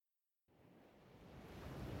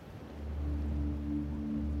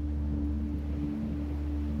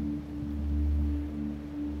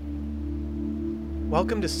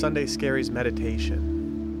Welcome to Sunday Scaries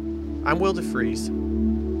Meditation. I'm Will DeFries,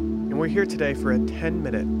 and we're here today for a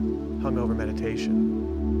 10-minute Hungover Meditation.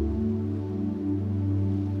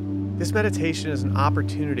 This meditation is an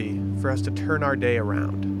opportunity for us to turn our day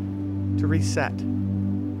around, to reset,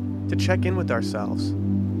 to check in with ourselves,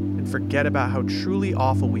 and forget about how truly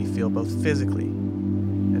awful we feel both physically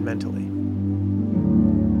and mentally.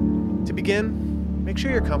 To begin, make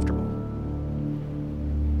sure you're comfortable.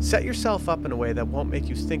 Set yourself up in a way that won't make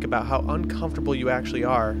you think about how uncomfortable you actually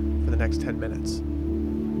are for the next 10 minutes.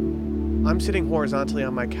 I'm sitting horizontally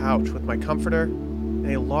on my couch with my comforter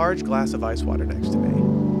and a large glass of ice water next to me.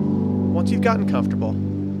 Once you've gotten comfortable,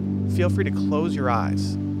 feel free to close your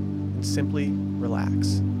eyes and simply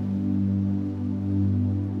relax.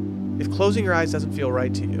 If closing your eyes doesn't feel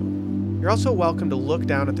right to you, you're also welcome to look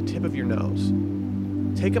down at the tip of your nose.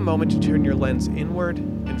 Take a moment to turn your lens inward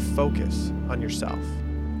and focus on yourself.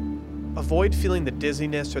 Avoid feeling the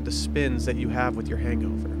dizziness or the spins that you have with your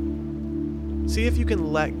hangover. See if you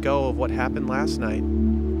can let go of what happened last night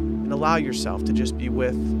and allow yourself to just be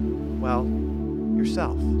with, well,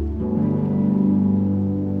 yourself.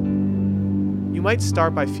 You might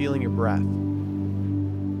start by feeling your breath.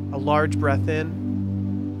 A large breath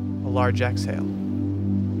in, a large exhale.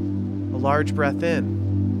 A large breath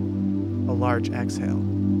in, a large exhale.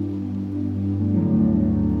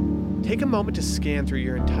 Take a moment to scan through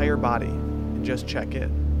your entire body and just check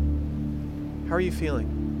in. How are you feeling?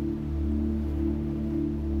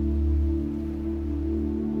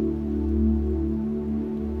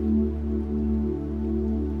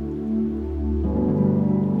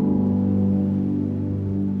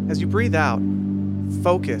 As you breathe out,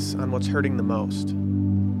 focus on what's hurting the most.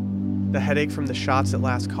 The headache from the shots at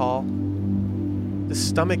last call, the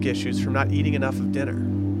stomach issues from not eating enough of dinner,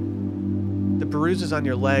 the bruises on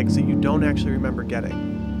your legs that you don't actually remember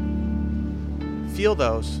getting. Feel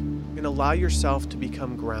those and allow yourself to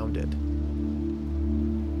become grounded.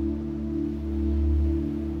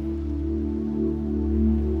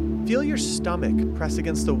 Feel your stomach press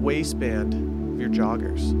against the waistband of your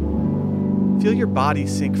joggers. Feel your body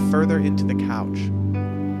sink further into the couch.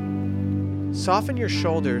 Soften your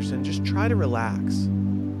shoulders and just try to relax.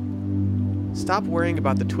 Stop worrying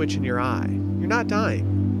about the twitch in your eye. You're not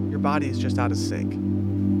dying. Your body is just out of sync.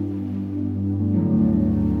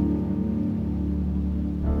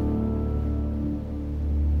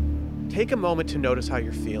 Take a moment to notice how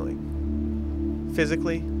you're feeling.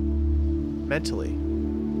 Physically, mentally,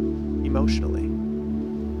 emotionally.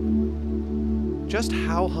 Just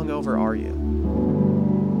how hungover are you?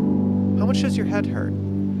 How much does your head hurt?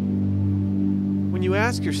 When you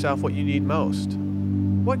ask yourself what you need most,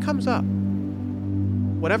 what comes up?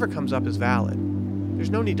 Whatever comes up is valid. There's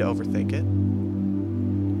no need to overthink it.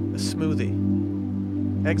 A smoothie,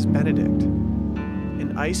 eggs Benedict,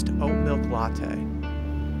 an iced oat milk latte.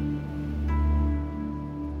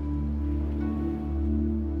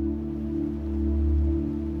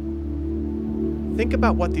 Think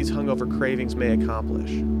about what these hungover cravings may accomplish.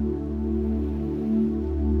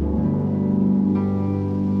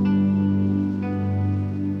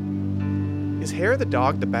 Is hair of the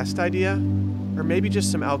dog the best idea? Or maybe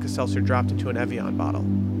just some Alka-Seltzer dropped into an Evian bottle?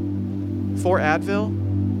 4 Advil,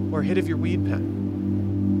 or a hit of your weed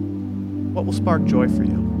pen? What will spark joy for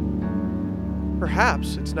you?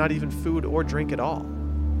 Perhaps it's not even food or drink at all.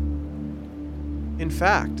 In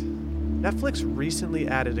fact, Netflix recently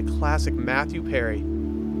added a classic Matthew Perry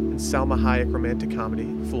and Selma Hayek romantic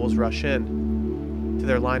comedy, Fools Rush In, to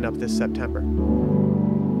their lineup this September.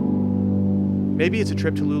 Maybe it's a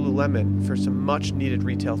trip to Lululemon for some much-needed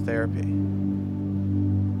retail therapy.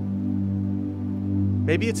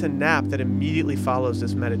 Maybe it's a nap that immediately follows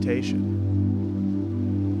this meditation.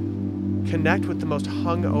 Connect with the most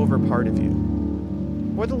hungover part of you,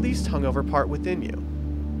 or the least hungover part within you.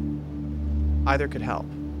 Either could help.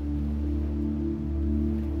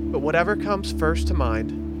 But whatever comes first to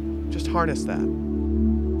mind, just harness that.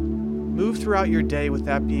 Move throughout your day with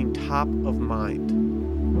that being top of mind.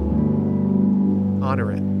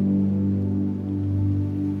 Honor it.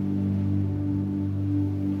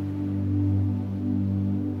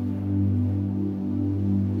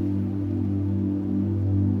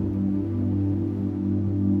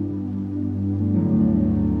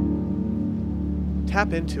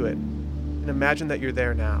 Tap into it and imagine that you're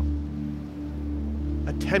there now,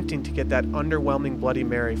 attempting to get that underwhelming Bloody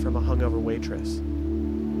Mary from a hungover waitress,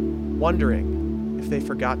 wondering if they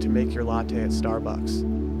forgot to make your latte at Starbucks.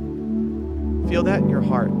 Feel that in your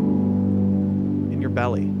heart, in your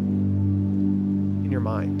belly, in your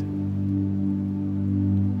mind.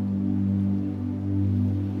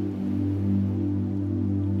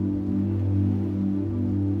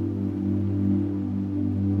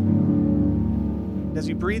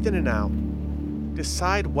 breathe in and out,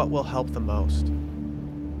 decide what will help the most.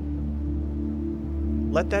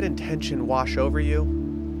 Let that intention wash over you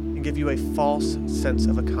and give you a false sense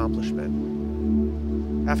of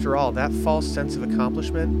accomplishment. After all, that false sense of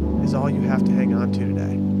accomplishment is all you have to hang on to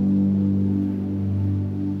today.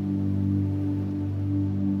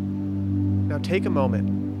 Now take a moment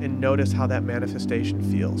and notice how that manifestation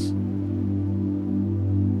feels.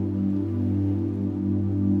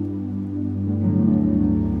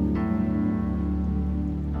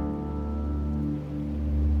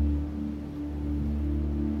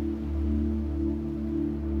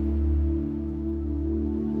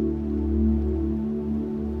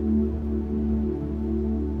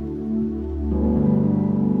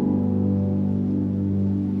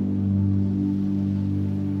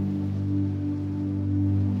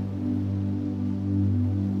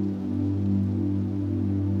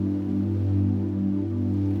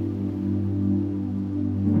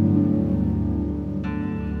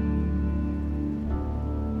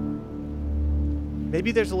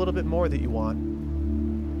 Maybe there's a little bit more that you want.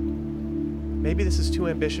 Maybe this is too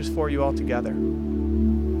ambitious for you altogether.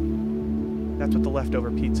 That's what the leftover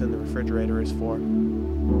pizza in the refrigerator is for.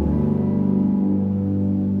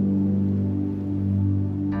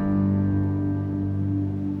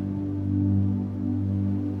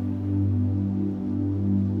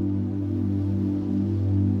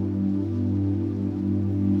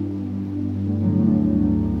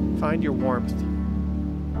 Find your warmth.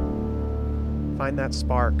 Find that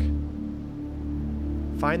spark.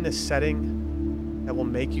 Find the setting that will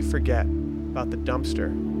make you forget about the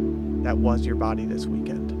dumpster that was your body this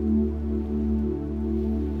weekend.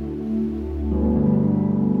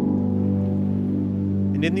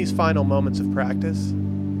 And in these final moments of practice,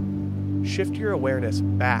 shift your awareness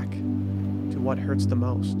back to what hurts the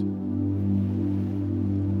most.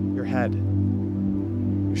 Your head,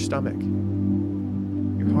 your stomach,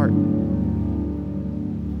 your heart.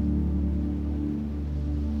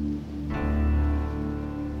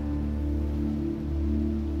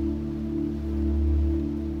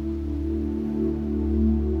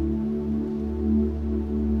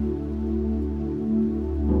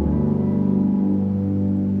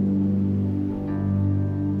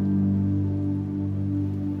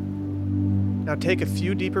 Now take a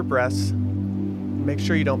few deeper breaths and make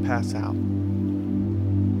sure you don't pass out.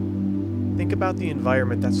 Think about the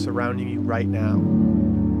environment that's surrounding you right now,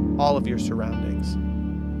 all of your surroundings.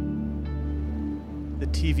 The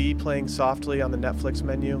TV playing softly on the Netflix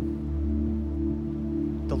menu,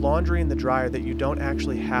 the laundry in the dryer that you don't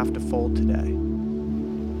actually have to fold today,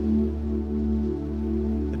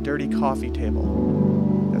 the dirty coffee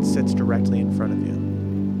table that sits directly in front of you.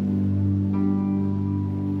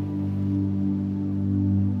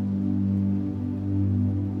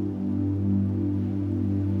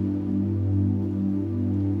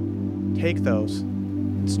 Take those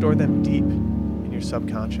and store them deep in your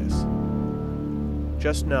subconscious.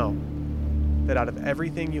 Just know that out of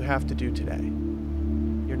everything you have to do today,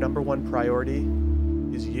 your number one priority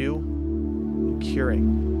is you and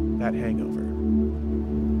curing that hangover.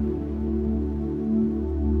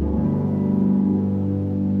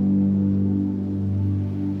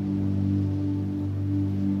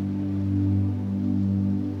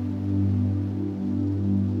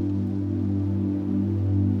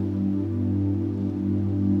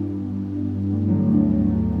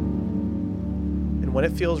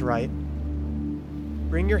 When it feels right,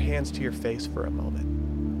 bring your hands to your face for a moment.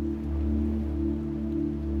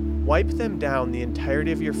 Wipe them down the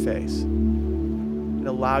entirety of your face and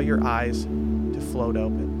allow your eyes to float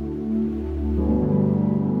open.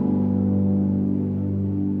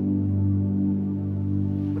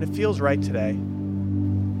 When it feels right today,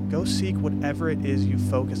 go seek whatever it is you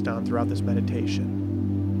focused on throughout this meditation.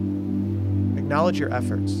 Acknowledge your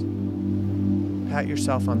efforts. Pat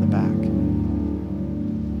yourself on the back.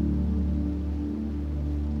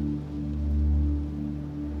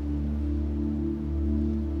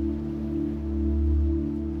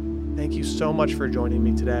 Thank you so much for joining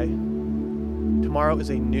me today. Tomorrow is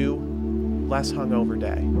a new, less hungover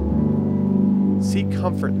day. Seek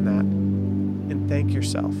comfort in that and thank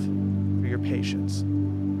yourself for your patience.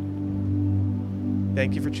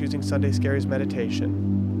 Thank you for choosing Sunday Scaries Meditation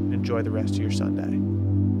and enjoy the rest of your Sunday.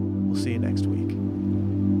 We'll see you next week.